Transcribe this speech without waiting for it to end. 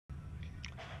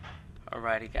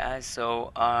Alrighty guys,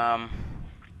 so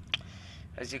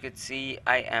as you can see,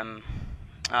 I am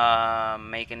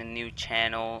making a new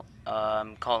channel,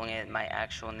 calling it my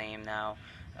actual name now.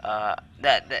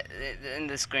 That in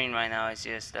the screen right now is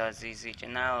just ZZ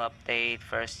Channel update,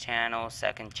 first channel,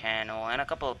 second channel, and a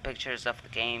couple of pictures of the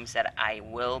games that I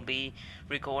will be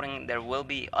recording. There will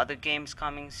be other games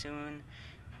coming soon,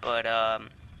 but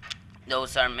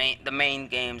those are the main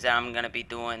games that I'm gonna be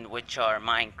doing, which are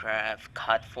Minecraft,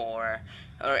 COD 4,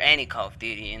 or any Call of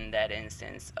Duty in that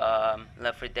instance.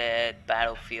 Left 4 Dead,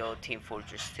 Battlefield, Team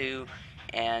Fortress 2,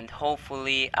 and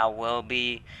hopefully I will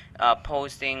be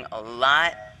posting a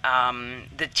lot.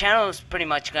 The channel is pretty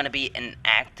much gonna be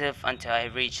inactive until I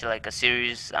reach like a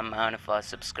serious amount of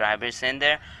subscribers in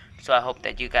there. So I hope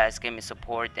that you guys give me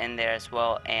support in there as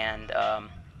well, and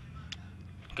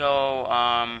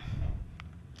go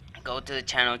go to the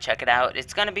channel, check it out.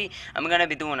 I'm gonna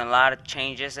be doing a lot of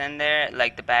changes in there,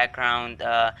 like the background.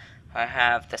 I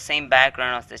have the same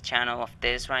background of the channel of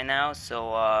this right now,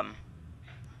 so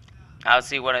I'll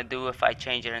see what I do, if I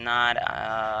change it or not.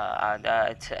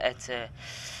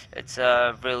 It's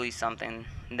really something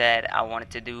that I wanted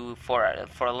to do for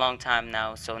a long time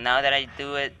now. So now that I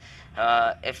do it,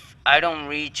 if I don't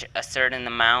reach a certain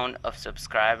amount of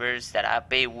subscribers that I'd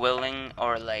be willing,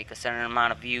 or like a certain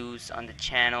amount of views on the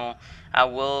channel, I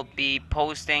will be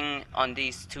posting on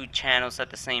these two channels at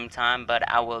the same time. But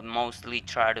I will mostly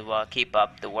try to keep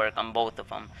up the work on both of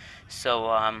them. So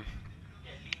I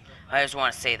just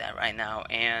want to say that right now.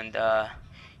 And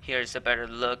here's a better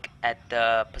look at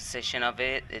the position of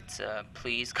it. It's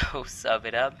please go sub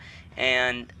it up,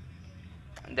 and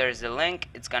there's a link.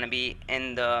 It's gonna be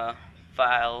in the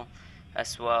file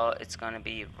as well. It's gonna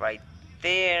be right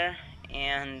there,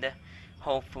 and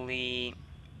hopefully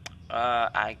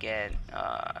I get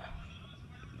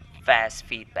fast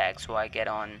feedback, so I get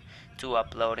on to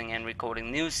uploading and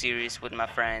recording new series with my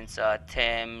friends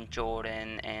Tim,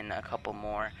 Jordan, and a couple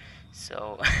more.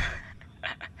 So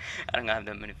I don't have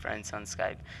that many friends on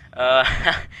Skype.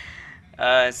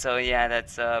 So yeah,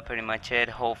 that's pretty much it.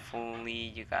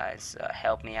 Hopefully you guys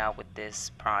help me out with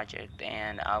this project,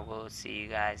 and I will see you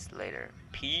guys later.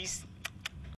 Peace.